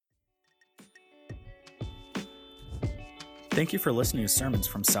Thank you for listening to sermons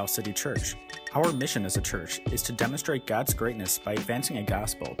from South City Church. Our mission as a church is to demonstrate God's greatness by advancing a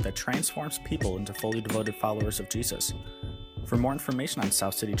gospel that transforms people into fully devoted followers of Jesus. For more information on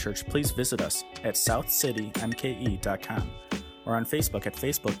South City Church, please visit us at southcitymke.com or on Facebook at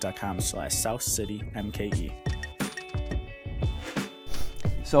facebook.com/southcitymke.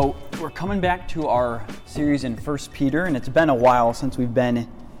 So we're coming back to our series in 1 Peter, and it's been a while since we've been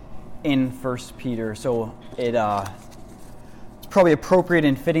in 1 Peter, so it's probably appropriate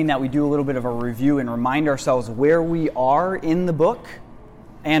and fitting that we do a little bit of a review and remind ourselves where we are in the book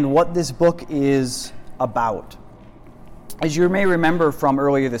and what this book is about. As you may remember from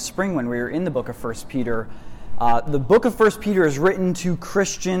earlier this spring when we were in the book of 1 Peter, the book of 1 Peter is written to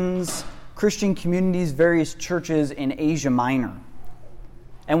Christians, Christian communities, various churches in Asia Minor.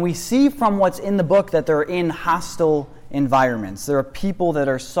 And we see from what's in the book that they're in hostile environments. There are people that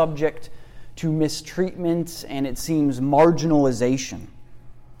are subject to mistreatment and it seems marginalization.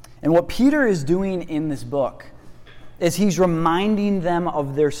 And what Peter is doing in this book is he's reminding them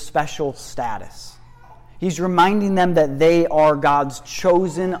of their special status. He's reminding them that they are God's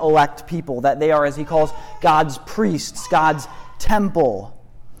chosen elect people, that they are, as he calls, God's priests, God's temple,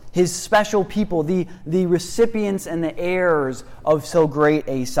 his special people, the recipients and the heirs of so great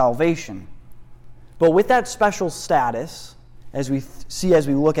a salvation. But with that special status, as we see as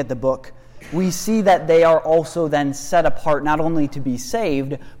we look at the book, we see that they are also then set apart not only to be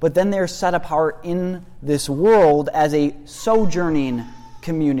saved, but then they're set apart in this world as a sojourning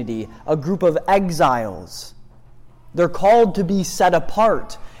community, a group of exiles. They're called to be set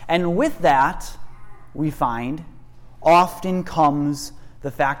apart. And with that, we find, often comes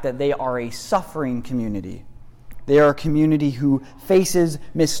the fact that they are a suffering community. They are a community who faces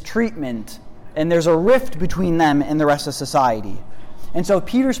mistreatment, and there's a rift between them and the rest of society. And so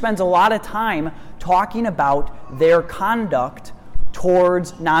Peter spends a lot of time talking about their conduct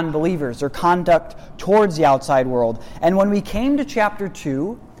towards non-believers, their conduct towards the outside world. And when we came to chapter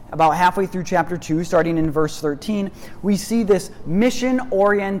 2, about halfway through chapter 2, starting in verse 13, we see this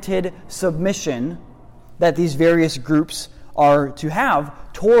mission-oriented submission that these various groups are to have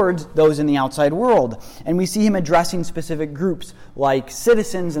towards those in the outside world. And we see him addressing specific groups like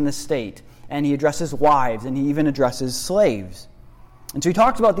citizens in the state, and he addresses wives, and he even addresses slaves. And so he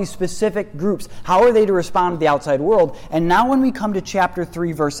talks about these specific groups. How are they to respond to the outside world? And now when we come to chapter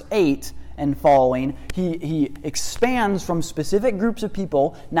 3, verse 8 and following, he expands from specific groups of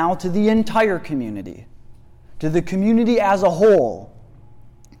people now to the entire community, to the community as a whole,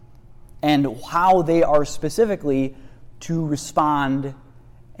 and how they are specifically to respond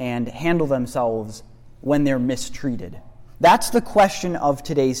and handle themselves when they're mistreated. That's the question of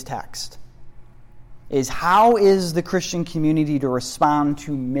today's text. Is how is the Christian community to respond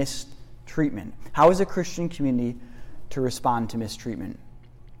to mistreatment? How is a Christian community to respond to mistreatment?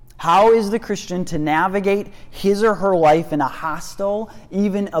 How is the Christian to navigate his or her life in a hostile,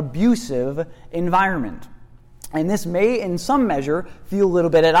 even abusive environment? And this may, in some measure, feel a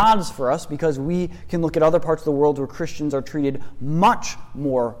little bit at odds for us because we can look at other parts of the world where Christians are treated much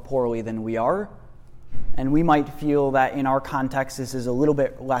more poorly than we are. And we might feel that in our context this is a little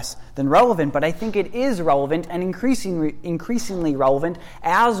bit less than relevant, but I think it is relevant and increasingly relevant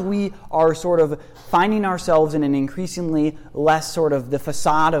as we are sort of finding ourselves in an increasingly less sort of the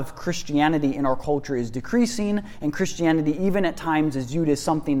facade of Christianity in our culture is decreasing, and Christianity even at times is viewed as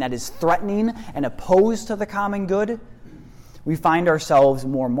something that is threatening and opposed to the common good. We find ourselves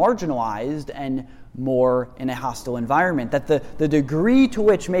more marginalized and more in a hostile environment. That the degree to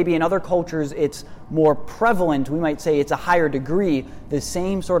which maybe in other cultures it's more prevalent, we might say it's a higher degree, the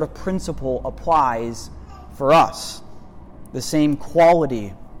same sort of principle applies for us. The same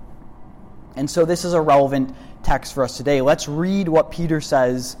quality. And so this is a relevant text for us today. Let's read what Peter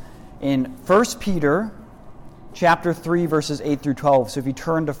says in 1 Peter chapter 3 verses 8 through 12. So if you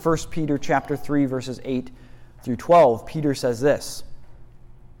turn to 1 Peter chapter 3 verses 8 through 12, Peter says this: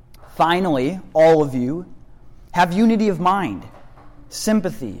 "Finally, all of you, have unity of mind,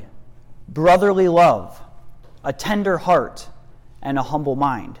 sympathy, brotherly love, a tender heart, and a humble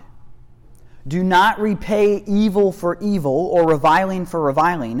mind. Do not repay evil for evil or reviling for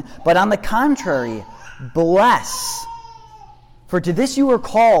reviling, but on the contrary, bless. For to this you are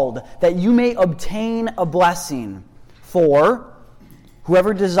called, that you may obtain a blessing. For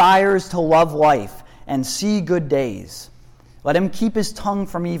whoever desires to love life and see good days, let him keep his tongue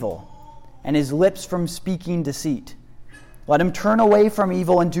from evil and his lips from speaking deceit. Let him turn away from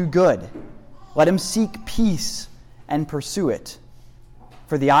evil and do good. Let him seek peace and pursue it.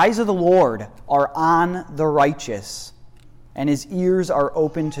 For the eyes of the Lord are on the righteous, and his ears are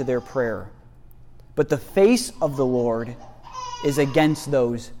open to their prayer. But the face of the Lord is against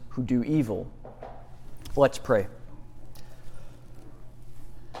those who do evil. Let's pray.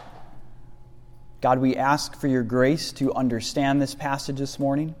 God, we ask for your grace to understand this passage this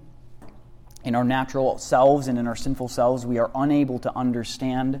morning. In our natural selves and in our sinful selves, we are unable to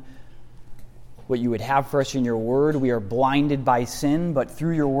understand what you would have for us in your word. We are blinded by sin, but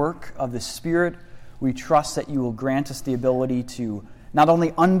through your work of the Spirit, we trust that you will grant us the ability to not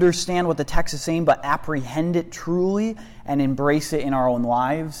only understand what the text is saying, but apprehend it truly and embrace it in our own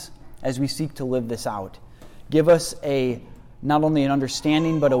lives as we seek to live this out. Give us not only an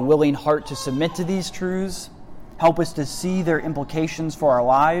understanding, but a willing heart to submit to these truths. Help us to see their implications for our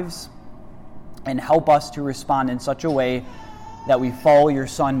lives, and help us to respond in such a way that we follow your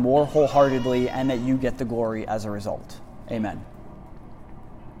Son more wholeheartedly and that you get the glory as a result. Amen.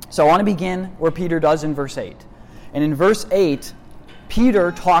 So I want to begin where Peter does in verse 8. And in verse 8,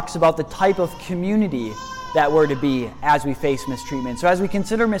 Peter talks about the type of community that we're to be as we face mistreatment. So as we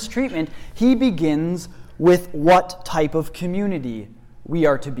consider mistreatment, he begins with what type of community we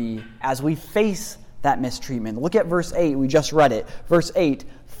are to be as we face that mistreatment. Look at verse 8. We just read it. Verse 8,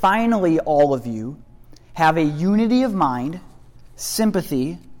 finally, all of you have a unity of mind,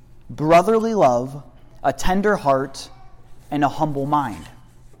 sympathy, brotherly love, a tender heart, and a humble mind.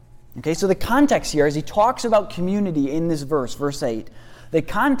 Okay, so the context here, as he talks about community in this verse, verse 8, the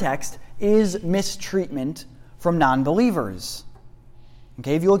context is mistreatment from non-believers.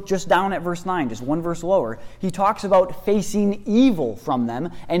 Okay, if you look just down at verse 9, just one verse lower, he talks about facing evil from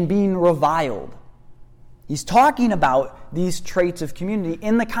them and being reviled. He's talking about these traits of community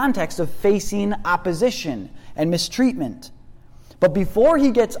in the context of facing opposition and mistreatment. But before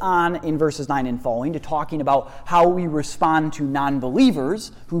he gets on in verses 9 and following to talking about how we respond to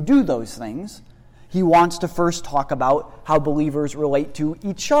non-believers who do those things, he wants to first talk about how believers relate to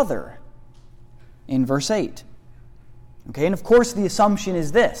each other in verse 8. Okay, and of course the assumption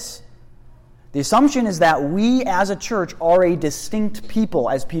is this. The assumption is that we as a church are a distinct people,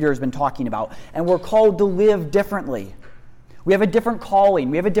 as Peter has been talking about, and we're called to live differently. We have a different calling,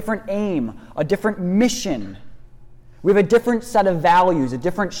 we have a different aim, a different mission. We have a different set of values, a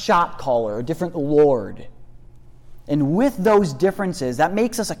different shot caller, a different Lord. And with those differences, that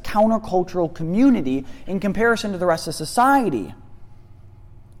makes us a countercultural community in comparison to the rest of society.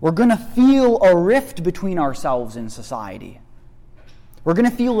 We're going to feel a rift between ourselves and society. We're going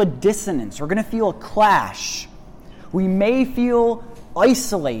to feel a dissonance. We're going to feel a clash. We may feel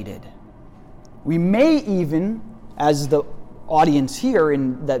isolated. We may even, as the audience here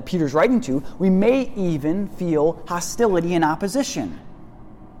that Peter's writing to, we may even feel hostility and opposition.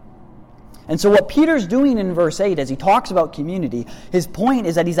 And so what Peter's doing in verse 8 as he talks about community, his point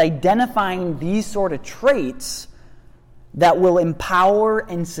is that he's identifying these sort of traits that will empower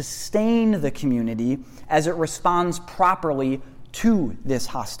and sustain the community as it responds properly to this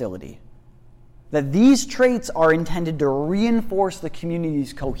hostility. That these traits are intended to reinforce the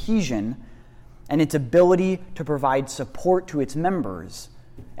community's cohesion and its ability to provide support to its members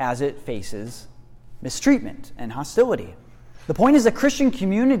as it faces mistreatment and hostility. The point is that Christian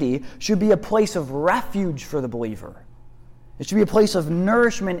community should be a place of refuge for the believer. It should be a place of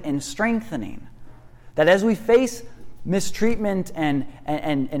nourishment and strengthening. That as we face mistreatment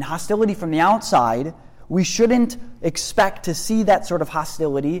and hostility from the outside, we shouldn't expect to see that sort of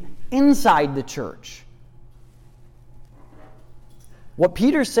hostility inside the church. What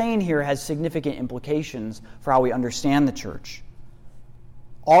Peter's saying here has significant implications for how we understand the church.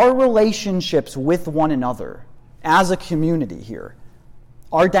 Our relationships with one another as a community here,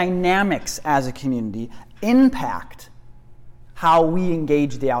 our dynamics as a community, impact how we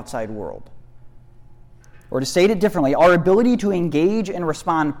engage the outside world. Or to state it differently, our ability to engage and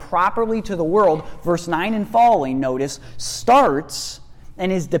respond properly to the world, verse 9 and following, notice, starts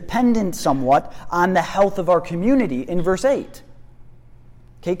and is dependent somewhat on the health of our community in verse 8.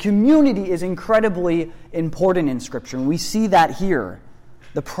 Okay, community is incredibly important in Scripture, and we see that here.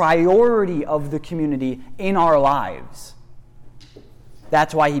 The priority of the community in our lives.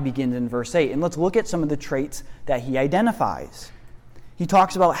 That's why he begins in verse 8. And let's look at some of the traits that he identifies. He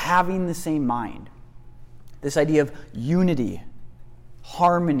talks about having the same mind. This idea of unity,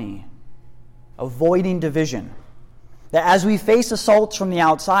 harmony, avoiding division. That as we face assaults from the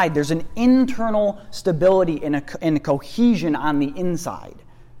outside, there's an internal stability and a cohesion on the inside.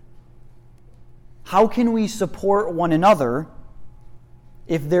 How can we support one another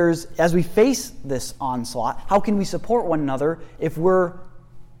as we face this onslaught? How can we support one another if we're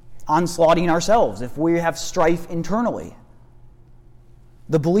onslaughting ourselves, if we have strife internally?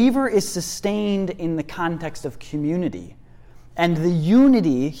 The believer is sustained in the context of community And the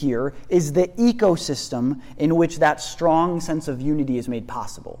unity here is the ecosystem in which that strong sense of unity is made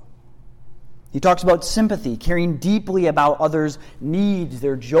possible. He talks about sympathy, caring deeply about others' needs,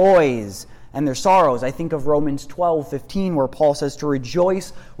 their joys, and their sorrows. I think of Romans 12:15, where Paul says to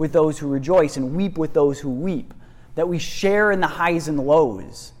rejoice with those who rejoice and weep with those who weep, that we share in the highs and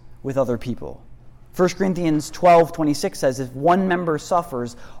lows with other people. 1 Corinthians 12:26 says, if one member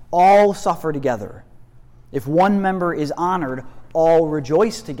suffers, all suffer together. If one member is honored, all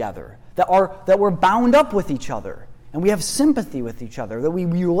rejoice together. That we're bound up with each other, and we have sympathy with each other, that we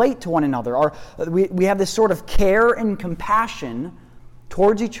relate to one another. We have this sort of care and compassion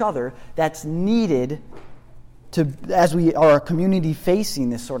towards each other that's needed as we are a community facing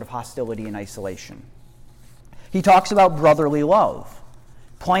this sort of hostility and isolation. He talks about brotherly love,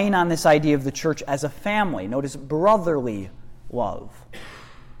 playing on this idea of the church as a family. Notice brotherly love.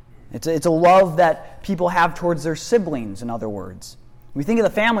 It's a love that people have towards their siblings, in other words. When we think of the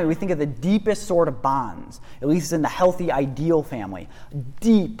family, we think of the deepest sort of bonds, at least in the healthy, ideal family.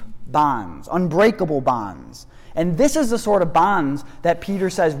 Deep bonds, unbreakable bonds. And this is the sort of bonds that Peter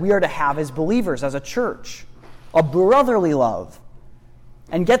says we are to have as believers, as a church. A brotherly love.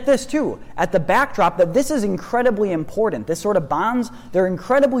 And get this too, at the backdrop that this is incredibly important. This sort of bonds, they're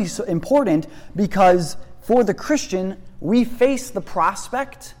incredibly important because for the Christian, we face the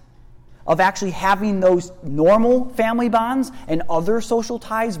prospect of actually having those normal family bonds and other social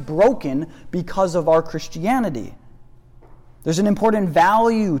ties broken because of our Christianity. There's an important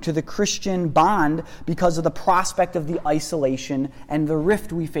value to the Christian bond because of the prospect of the isolation and the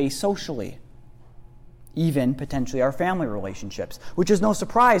rift we face socially. Even potentially our family relationships, which is no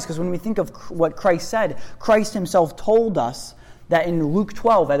surprise because when we think of what Christ said, Christ himself told us that in Luke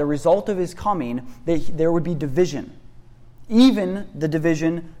 12, as a result of his coming, there would be division. Even the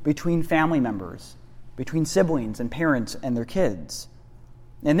division between family members, between siblings and parents and their kids.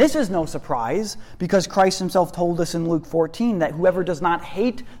 And this is no surprise because Christ himself told us in Luke 14 that whoever does not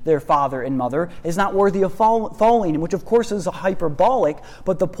hate their father and mother is not worthy of following, which of course is hyperbolic,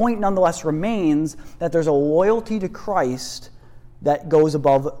 but the point nonetheless remains that there's a loyalty to Christ that is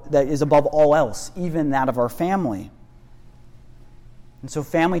above all else, even that of our family. And so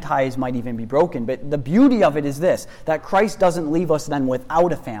family ties might even be broken, but the beauty of it is this, that Christ doesn't leave us then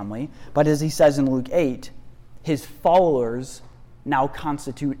without a family, but as he says in Luke 8, his followers now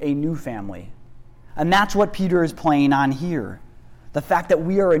constitute a new family. And that's what Peter is playing on here. The fact that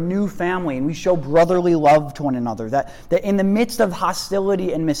we are a new family and we show brotherly love to one another. That in the midst of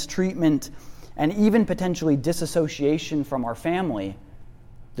hostility and mistreatment and even potentially disassociation from our family,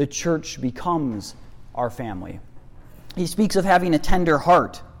 the church becomes our family. He speaks of having a tender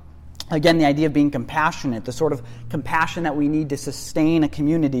heart. Again, the idea of being compassionate, the sort of compassion that we need to sustain a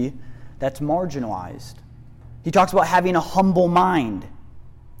community that's marginalized. He talks about having a humble mind.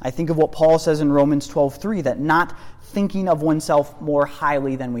 I think of what Paul says in Romans 12:3, that not thinking of oneself more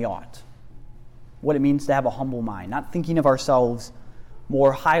highly than we ought. What it means to have a humble mind, not thinking of ourselves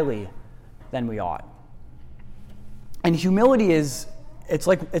more highly than we ought. And humility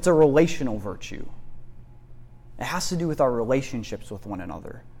it's a relational virtue. It has to do with our relationships with one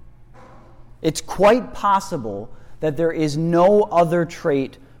another. It's quite possible that there is no other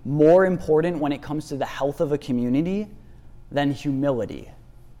trait more important when it comes to the health of a community than humility.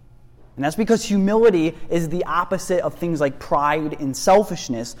 And that's because humility is the opposite of things like pride and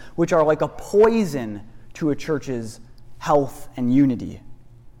selfishness, which are like a poison to a church's health and unity.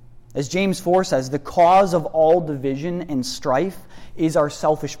 As James 4 says, the cause of all division and strife is our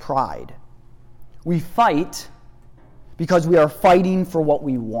selfish pride. We fight because we are fighting for what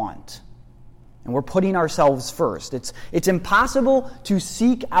we want. And we're putting ourselves first. It's impossible to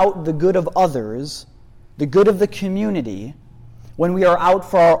seek out the good of others, the good of the community, when we are out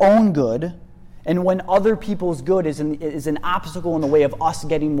for our own good, and when other people's good is an obstacle in the way of us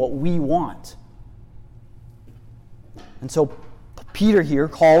getting what we want. And so Peter here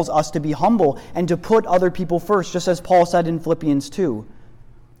calls us to be humble and to put other people first, just as Paul said in Philippians 2.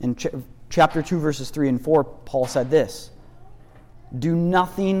 In chapter 2, verses 3 and 4, Paul said this, do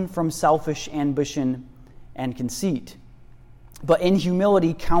nothing from selfish ambition and conceit, but in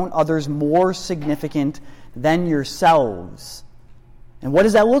humility count others more significant than yourselves. And what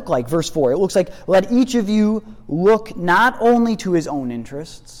does that look like? Verse 4, it looks like, let each of you look not only to his own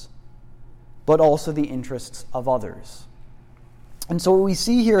interests, but also the interests of others. And so what we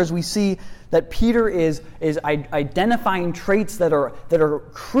see here is we see that Peter is identifying traits that are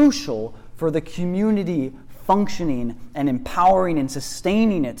crucial for the community functioning and empowering and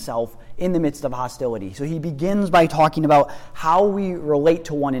sustaining itself in the midst of hostility. So he begins by talking about how we relate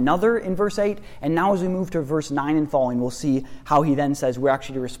to one another in verse 8, and now as we move to verse 9 and following, we'll see how he then says we're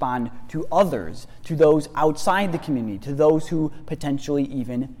actually to respond to others, to those outside the community, to those who potentially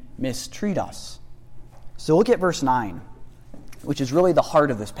even mistreat us. So look at verse 9, which is really the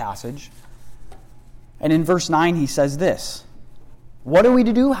heart of this passage. And in verse 9 he says this: what are we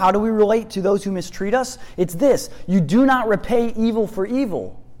to do? How do we relate to those who mistreat us? It's this: you do not repay evil for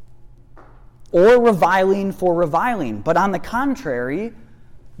evil, or reviling for reviling, but on the contrary,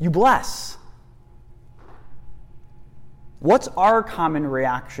 you bless. What's our common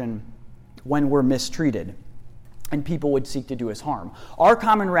reaction when we're mistreated and people would seek to do us harm? Our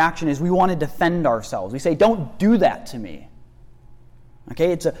common reaction is we want to defend ourselves. We say, don't do that to me.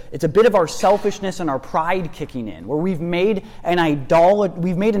 Okay, it's a bit of our selfishness and our pride kicking in, where we've made an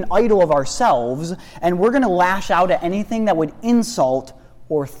idol of ourselves, and we're going to lash out at anything that would insult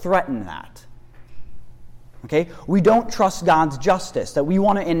or threaten that. Okay, we don't trust God's justice, that we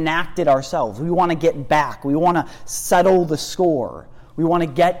want to enact it ourselves. We want to get back. We want to settle the score. We want to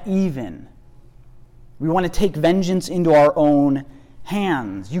get even. We want to take vengeance into our own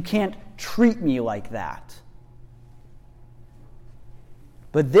hands. You can't treat me like that.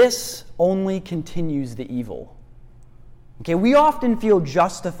 But this only continues the evil. Okay, we often feel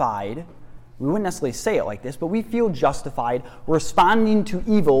justified, we wouldn't necessarily say it like this, but we feel justified responding to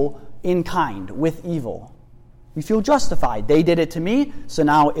evil in kind, with evil. We feel justified. They did it to me, so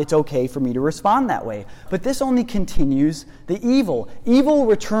now it's okay for me to respond that way. But this only continues the evil. Evil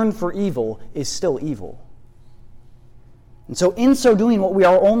returned for evil is still evil. And so in so doing, what we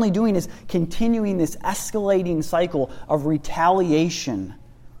are only doing is continuing this escalating cycle of retaliation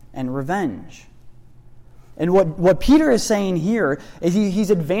and revenge. And what Peter is saying here is he's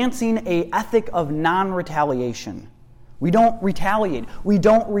advancing an ethic of non-retaliation. We don't retaliate. We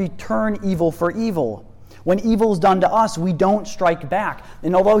don't return evil for evil. When evil is done to us, we don't strike back.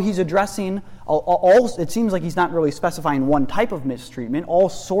 And although he's addressing all, it seems like he's not really specifying one type of mistreatment. All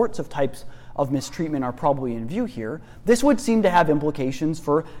sorts of types of mistreatment are probably in view here. This would seem to have implications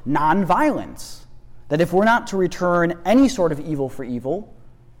for nonviolence. That if we're not to return any sort of evil for evil,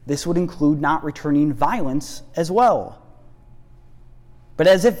 this would include not returning violence as well. But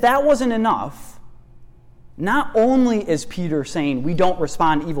as if that wasn't enough, not only is Peter saying we don't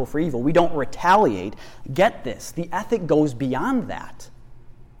respond evil for evil, we don't retaliate, get this, the ethic goes beyond that.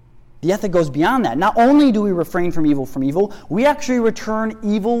 The ethic goes beyond that. Not only do we refrain from evil, we actually return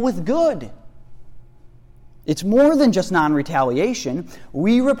evil with good. It's more than just non-retaliation.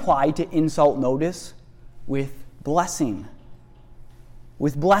 We reply to insult notice with blessing.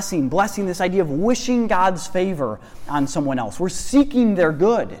 With blessing, this idea of wishing God's favor on someone else. We're seeking their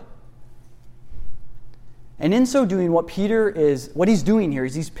good. And in so doing, what he's doing here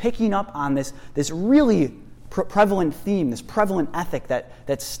is he's picking up on this really prevalent theme, this prevalent ethic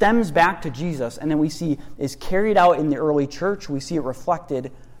that stems back to Jesus, and then we see is carried out in the early church. We see it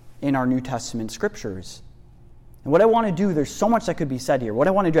reflected in our New Testament scriptures. And what I want to do, there's so much that could be said here. What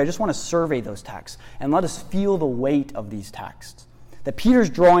I want to do, I just want to survey those texts and let us feel the weight of these texts. That Peter's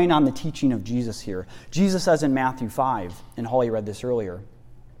drawing on the teaching of Jesus here. Jesus says in Matthew 5, and Holly read this earlier,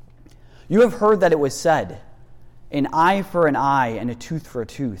 "You have heard that it was said, an eye for an eye and a tooth for a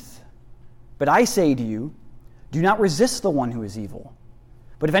tooth. But I say to you, do not resist the one who is evil.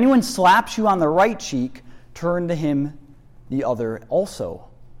 But if anyone slaps you on the right cheek, turn to him the other also.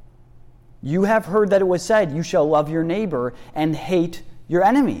 You have heard that it was said, you shall love your neighbor and hate your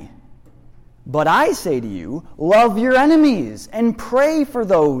enemy. But I say to you, love your enemies and pray for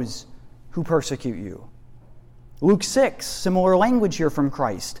those who persecute you." Luke 6, similar language here from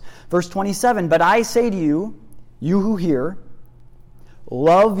Christ. Verse 27, "But I say to you, you who hear,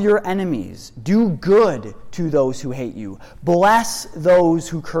 love your enemies, do good to those who hate you, bless those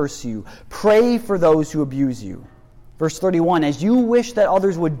who curse you, pray for those who abuse you." Verse 31, "As you wish that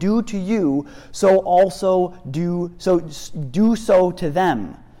others would do to you, so also do so to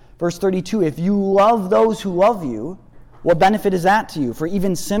them." Verse 32, "If you love those who love you, what benefit is that to you? For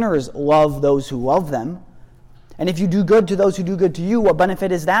even sinners love those who love them. And if you do good to those who do good to you, what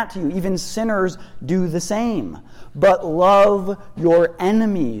benefit is that to you? Even sinners do the same. But love your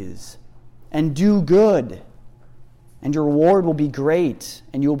enemies and do good, and your reward will be great,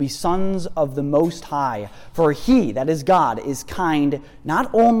 and you will be sons of the Most High. For He, that is God, is kind not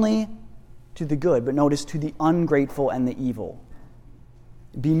only to the good, but notice to the ungrateful and the evil.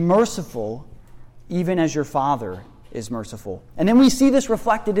 Be merciful, even as your Father is merciful." And then we see this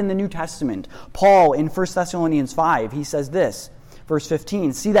reflected in the New Testament. Paul, in 1 Thessalonians 5, he says this, verse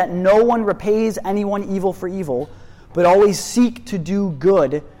 15, "See that no one repays anyone evil for evil, but always seek to do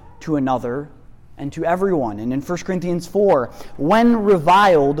good to another and to everyone. And in 1 Corinthians 4, when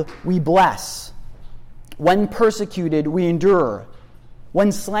reviled, we bless. When persecuted, we endure.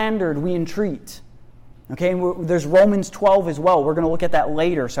 When slandered, we entreat. Okay, and there's Romans 12 as well. We're going to look at that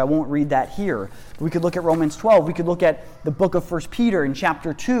later, so I won't read that here. We could look at Romans 12. We could look at the book of 1 Peter in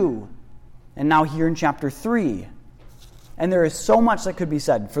chapter 2, and now here in chapter 3. And there is so much that could be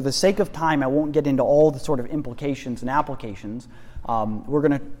said. For the sake of time, I won't get into all the sort of implications and applications. We're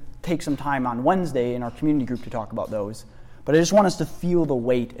going to take some time on Wednesday in our community group to talk about those. But I just want us to feel the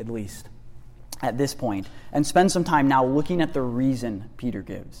weight, at least, at this point, and spend some time now looking at the reason Peter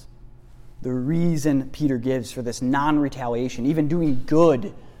gives. The reason Peter gives for this non-retaliation, even doing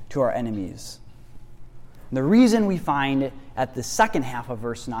good to our enemies. And the reason we find at the second half of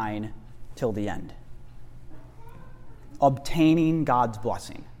verse 9 till the end. Obtaining God's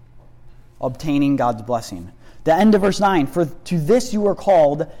blessing. Obtaining God's blessing. The end of verse 9, for to this you are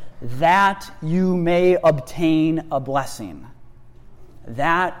called, that you may obtain a blessing.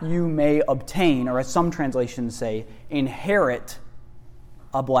 That you may obtain, or as some translations say, inherit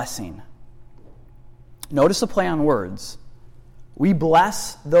a blessing. Notice the play on words. We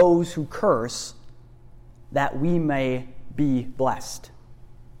bless those who curse, that we may be blessed.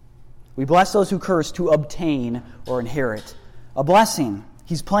 We bless those who curse to obtain or inherit a blessing.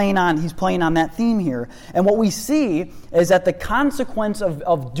 He's playing on that theme here. And what we see is that the consequence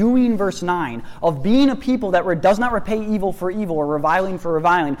of doing verse 9, of being a people that does not repay evil for evil or reviling for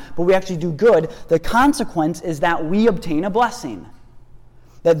reviling, but we actually do good, the consequence is that we obtain a blessing.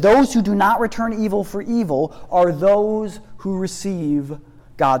 That those who do not return evil for evil are those who receive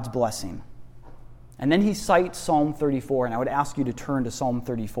God's blessing. And then he cites Psalm 34, and I would ask you to turn to Psalm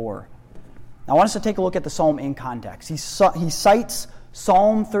 34. Now, I want us to take a look at the psalm in context. He cites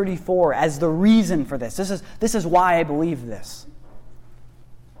Psalm 34 as the reason for this. This is why I believe this.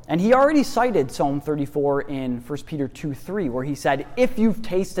 And he already cited Psalm 34 in 1 Peter 2:3, where he said, if you've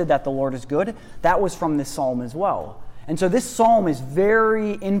tasted that the Lord is good, that was from this psalm as well. And so this psalm is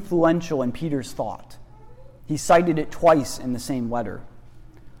very influential in Peter's thought. He cited it twice in the same letter.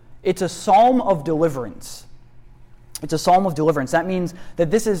 It's a psalm of deliverance. It's a psalm of deliverance. That means that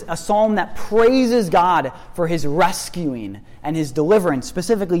this is a psalm that praises God for his rescuing and his deliverance,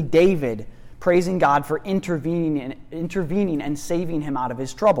 specifically David praising God for intervening and saving him out of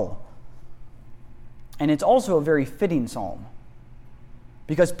his trouble. And it's also a very fitting psalm,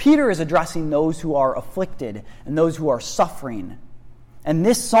 because Peter is addressing those who are afflicted and those who are suffering. And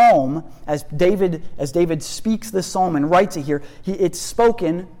this psalm, as David speaks this psalm and writes it here, it's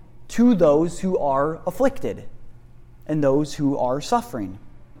spoken to those who are afflicted and those who are suffering.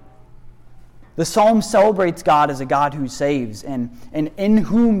 The psalm celebrates God as a God who saves and in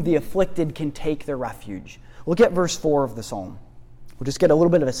whom the afflicted can take their refuge. Look at verse 4 of the psalm. We'll just get a little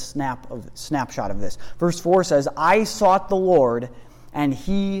bit of a snapshot of this. Verse 4 says, I sought the Lord, and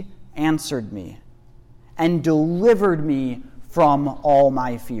he answered me and delivered me from all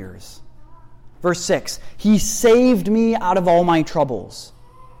my fears. Verse 6, he saved me out of all my troubles.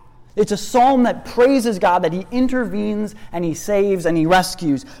 It's a psalm that praises God, that he intervenes and he saves and he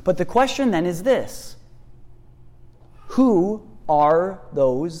rescues. But the question then is this: who are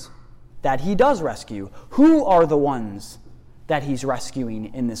those that he does rescue? Who are the ones that he's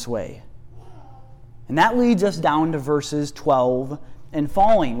rescuing in this way? And that leads us down to verses 12 and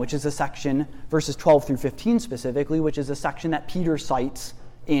following, which is a section, verses 12 through 15 specifically, which is a section that Peter cites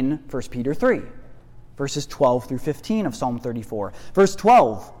in 1 Peter 3. Verses 12 through 15 of Psalm 34. Verse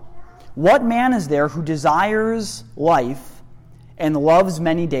 12, what man is there who desires life and loves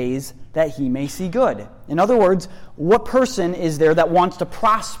many days that he may see good? In other words, what person is there that wants to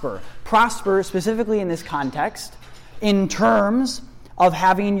prosper? Prosper, specifically in this context, in terms of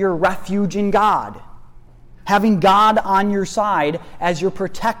having your refuge in God. Having God on your side as your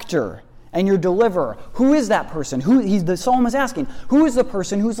protector and your deliverer. Who is that person? The psalm is asking, who is the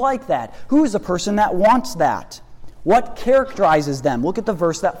person who's like that? Who is the person that wants that? What characterizes them? Look at the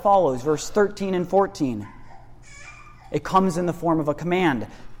verse that follows, verse 13 and 14. It comes in the form of a command.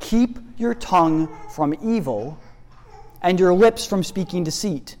 Keep your tongue from evil and your lips from speaking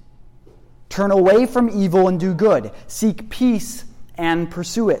deceit. Turn away from evil and do good. Seek peace and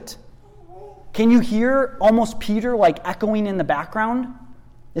pursue it. Can you hear almost Peter like echoing in the background?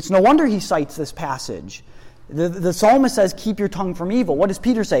 It's no wonder he cites this passage. The psalmist says, keep your tongue from evil. What does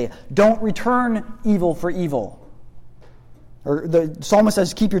Peter say? Don't return evil for evil. Or the psalmist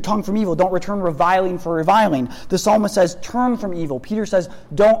says, keep your tongue from evil. Don't return reviling for reviling. The psalmist says, turn from evil. Peter says,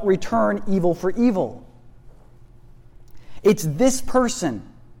 don't return evil for evil. It's this person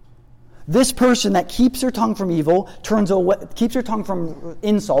This person that keeps their tongue from evil, keeps their tongue from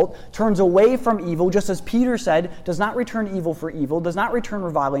insult, turns away from evil, just as Peter said, does not return evil for evil, does not return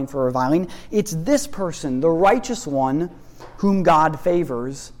reviling for reviling. It's this person, the righteous one, whom God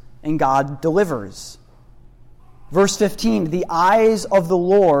favors and God delivers. Verse 15, the eyes of the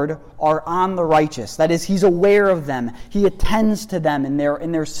Lord are on the righteous. That is, he's aware of them. He attends to them in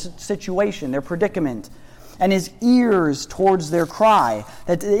their situation, their predicament. And his ears towards their cry,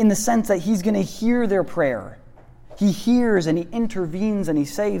 that in the sense that he's going to hear their prayer. He hears and he intervenes and he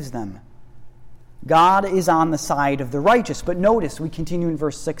saves them. God is on the side of the righteous. But notice, we continue in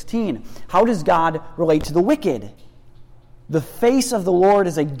verse 16. How does God relate to the wicked? The face of the Lord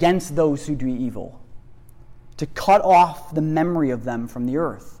is against those who do evil, to cut off the memory of them from the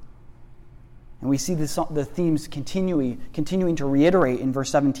earth. And we see the themes continuing to reiterate in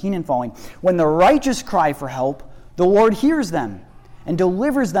verse 17 and following. When the righteous cry for help, the Lord hears them and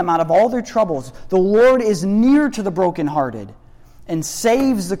delivers them out of all their troubles. The Lord is near to the brokenhearted and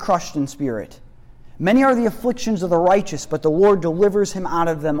saves the crushed in spirit. Many are the afflictions of the righteous, but the Lord delivers him out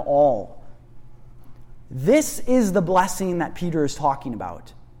of them all. This is the blessing that Peter is talking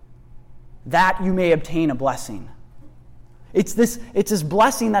about, that you may obtain a blessing. It's this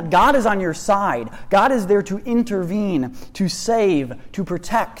blessing that God is on your side. God is there to intervene, to save, to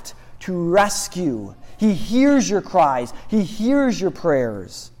protect, to rescue. He hears your cries. He hears your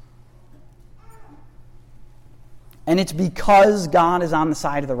prayers. And it's because God is on the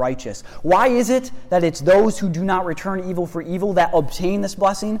side of the righteous. Why is it that it's those who do not return evil for evil that obtain this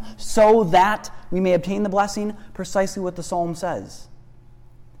blessing, so that we may obtain the blessing? Precisely what the psalm says.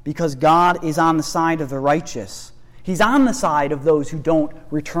 Because God is on the side of the righteous. He's on the side of those who don't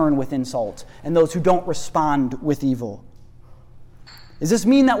return with insult and those who don't respond with evil. Does this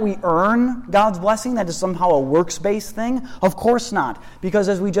mean that we earn God's blessing? That is somehow a works-based thing? Of course not. Because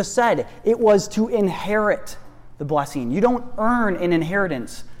as we just said, it was to inherit the blessing. You don't earn an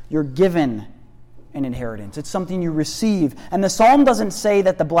inheritance. You're given an inheritance. It's something you receive. And the psalm doesn't say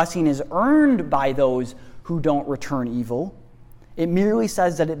that the blessing is earned by those who don't return evil. It merely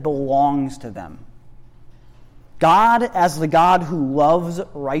says that it belongs to them. God, as the God who loves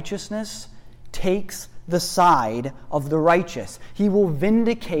righteousness, takes the side of the righteous. He will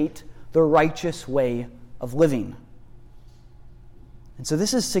vindicate the righteous way of living. And so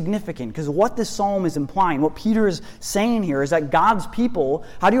this is significant, because what this psalm is implying, what Peter is saying here, is that God's people,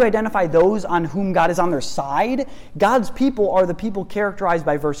 how do you identify those on whom God is on their side? God's people are the people characterized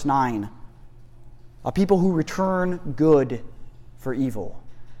by verse 9. A people who return good for evil.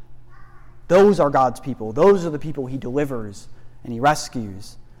 Those are God's people. Those are the people he delivers and he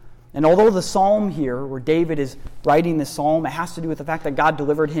rescues. And although the psalm here, where David is writing this psalm, it has to do with the fact that God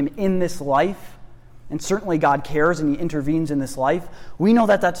delivered him in this life, and certainly God cares and he intervenes in this life, we know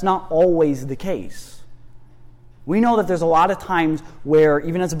that that's not always the case. We know that there's a lot of times where,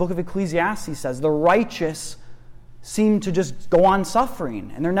 even as the book of Ecclesiastes says, the righteous seem to just go on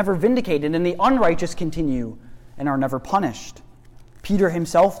suffering, and they're never vindicated, and the unrighteous continue and are never punished. Peter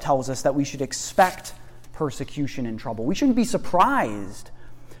himself tells us that we should expect persecution and trouble. We shouldn't be surprised.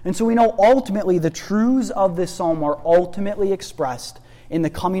 And so we know ultimately the truths of this psalm are ultimately expressed in the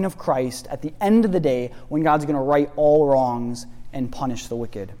coming of Christ at the end of the day, when God's going to right all wrongs and punish the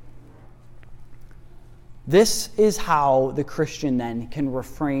wicked. This is how the Christian then can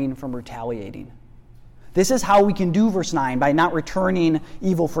refrain from retaliating. This is how we can do verse 9, by not returning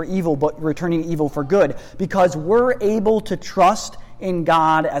evil for evil, but returning evil for good, because we're able to trust in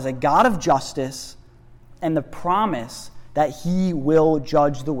God as a God of justice and the promise that he will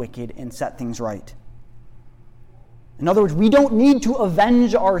judge the wicked and set things right. In other words, we don't need to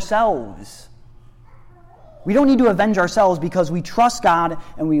avenge ourselves. We don't need to avenge ourselves because we trust God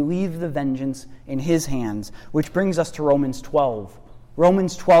and we leave the vengeance in his hands, which brings us to Romans 12.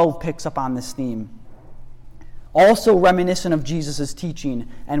 Romans 12 picks up on this theme. Also reminiscent of Jesus' teaching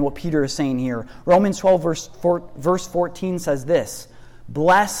and what Peter is saying here. Romans 12 verse 14 says this: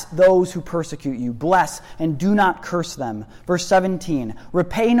 bless those who persecute you. Bless and do not curse them. Verse 17,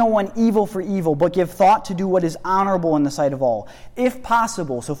 repay no one evil for evil, but give thought to do what is honorable in the sight of all. If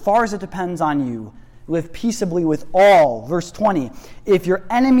possible, so far as it depends on you, live peaceably with all. Verse 20, if your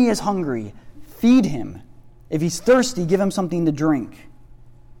enemy is hungry, feed him. If he's thirsty, give him something to drink.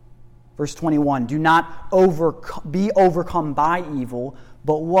 Verse 21, do not be overcome by evil,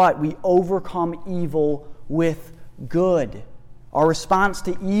 but what? We overcome evil with good. Our response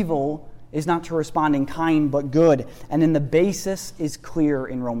to evil is not to respond in kind, but good. And then the basis is clear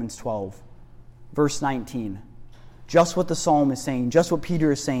in Romans 12. Verse 19. Just what the psalm is saying, just what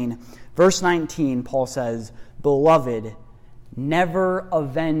Peter is saying. Verse 19, Paul says, beloved, never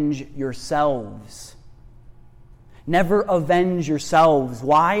avenge yourselves. Never avenge yourselves.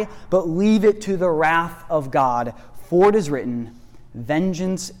 Why? But leave it to the wrath of God. For it is written,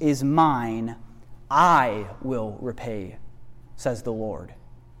 vengeance is mine, I will repay, says the Lord.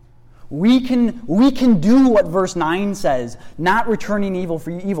 We can do what verse 9 says, not returning evil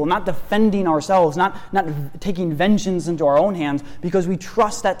for evil, not defending ourselves, not taking vengeance into our own hands, because we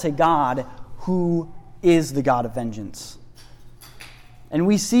trust that to God, who is the God of vengeance. And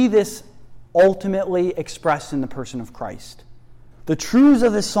we see this ultimately expressed in the person of Christ. The truths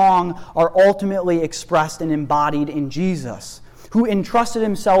of this song are ultimately expressed and embodied in Jesus, who entrusted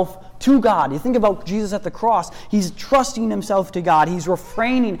himself to God. You think about Jesus at the cross. He's trusting himself to God. He's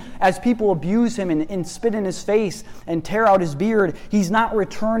refraining as people abuse him and spit in his face and tear out his beard. He's not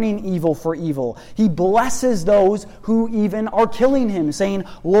returning evil for evil. He blesses those who even are killing him, saying,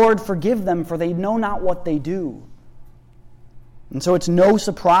 Lord, forgive them, for they know not what they do. And so it's no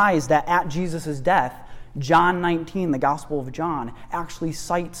surprise that at Jesus' death, John 19, the Gospel of John, actually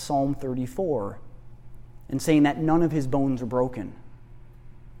cites Psalm 34 and saying that none of his bones are broken.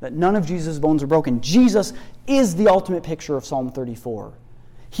 That none of Jesus' bones are broken. Jesus is the ultimate picture of Psalm 34.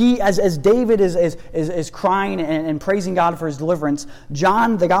 He, as David is crying and praising God for his deliverance,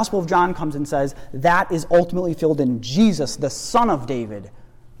 John, the Gospel of John, comes and says that is ultimately filled in Jesus, the Son of David,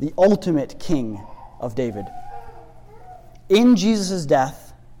 the ultimate King of David. In Jesus'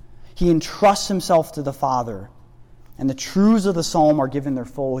 death, he entrusts himself to the Father, and the truths of the psalm are given their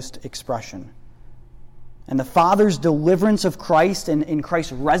fullest expression. And the Father's deliverance of Christ and in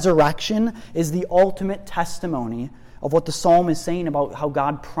Christ's resurrection is the ultimate testimony of what the psalm is saying about how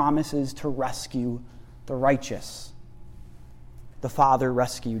God promises to rescue the righteous. The Father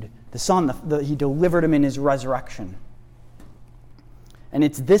rescued the Son. He delivered him in his resurrection. And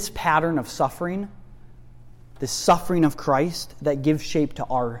it's this pattern of suffering, this suffering of Christ, that gives shape to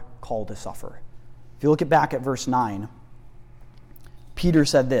our call to suffer. If you look back at verse 9, Peter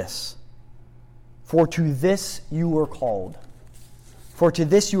said this, For to this you were called. For to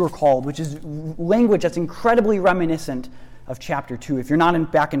this you were called, which is language that's incredibly reminiscent of chapter 2. If you're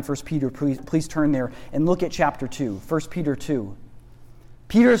not back in 1 Peter, please turn there and look at chapter 2, 1 Peter 2.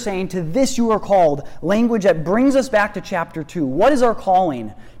 Peter is saying, to this you are called, language that brings us back to chapter 2. What is our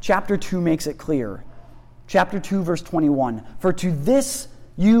calling? Chapter 2 makes it clear. Chapter 2, verse 21. For to this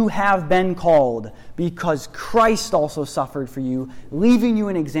you have been called, because Christ also suffered for you, leaving you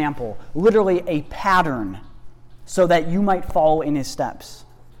an example, literally a pattern, so that you might follow in his steps.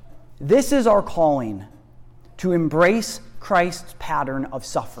 This is our calling, to embrace Christ's pattern of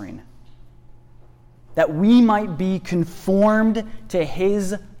suffering, that we might be conformed to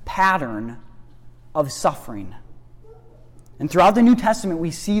his pattern of suffering. And throughout the New Testament,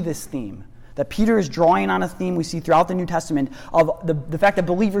 we see this theme. That Peter is drawing on a theme we see throughout the New Testament of the fact that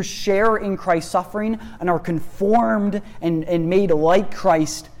believers share in Christ's suffering and are conformed and made like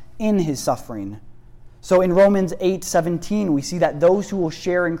Christ in his suffering. So in Romans 8:17, we see that those who will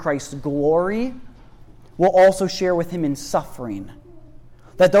share in Christ's glory will also share with him in suffering.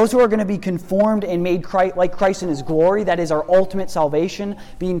 That those who are going to be conformed and made like Christ in his glory, that is our ultimate salvation,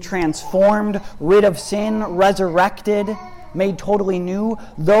 being transformed, rid of sin, resurrected, made totally new.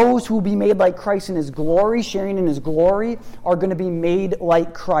 Those who will be made like Christ in his glory, sharing in his glory, are going to be made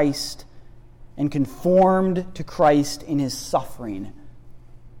like Christ and conformed to Christ in his suffering.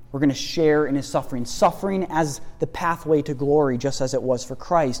 We're going to share in his suffering. Suffering as the pathway to glory, just as it was for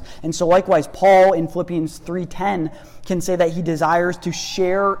Christ. And so likewise, Paul in Philippians 3:10 can say that he desires to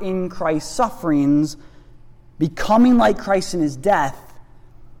share in Christ's sufferings, becoming like Christ in his death,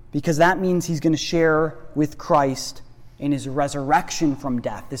 because that means he's going to share with Christ in his resurrection from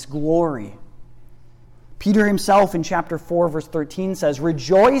death, this glory. Peter himself in chapter 4, verse 13 says,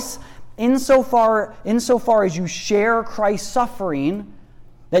 Rejoice insofar as you share Christ's suffering,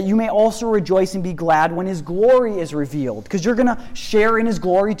 that you may also rejoice and be glad when his glory is revealed. Because you're going to share in his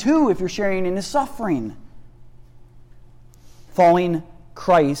glory too if you're sharing in his suffering. Following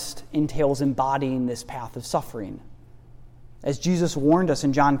Christ entails embodying this path of suffering. As Jesus warned us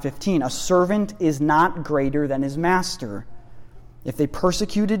in John 15, a servant is not greater than his master. If they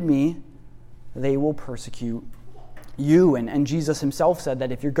persecuted me, they will persecute you. And Jesus himself said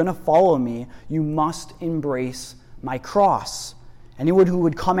that if you're going to follow me, you must embrace my cross. Anyone who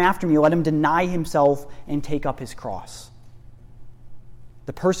would come after me, let him deny himself and take up his cross.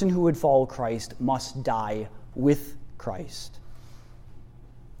 The person who would follow Christ must die with Christ.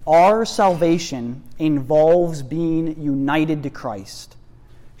 Our salvation involves being united to Christ,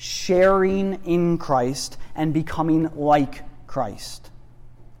 sharing in Christ, and becoming like Christ.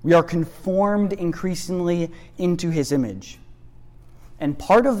 We are conformed increasingly into his image. And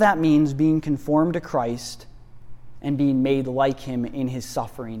part of that means being conformed to Christ and being made like him in his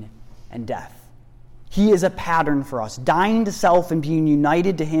suffering and death. He is a pattern for us, dying to self and being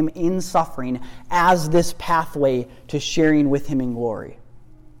united to him in suffering as this pathway to sharing with him in glory.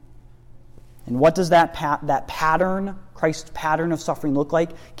 And what does that pattern, Christ's pattern of suffering, look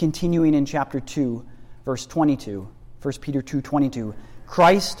like? Continuing in chapter 2, verse 22, 1 Peter 2:22.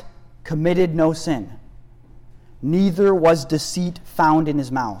 Christ committed no sin, neither was deceit found in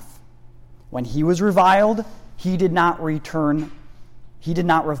his mouth. When he was reviled, he did not revile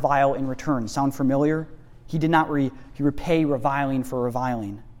in return. Sound familiar? He did not repay reviling for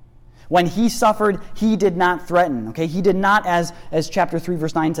reviling. When he suffered, he did not threaten. Okay, he did not, as chapter 3,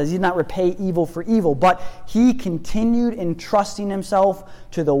 verse 9 says, he did not repay evil for evil, but he continued entrusting himself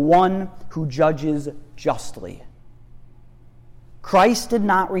to the one who judges justly. Christ did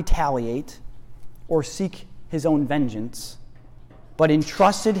not retaliate or seek his own vengeance, but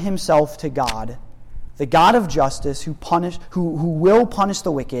entrusted himself to God, the God of justice, who will punish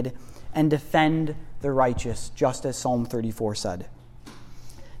the wicked and defend the righteous, just as Psalm 34 said.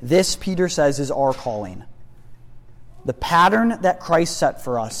 This, Peter says, is our calling. The pattern that Christ set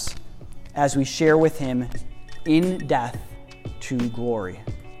for us as we share with him in death to glory.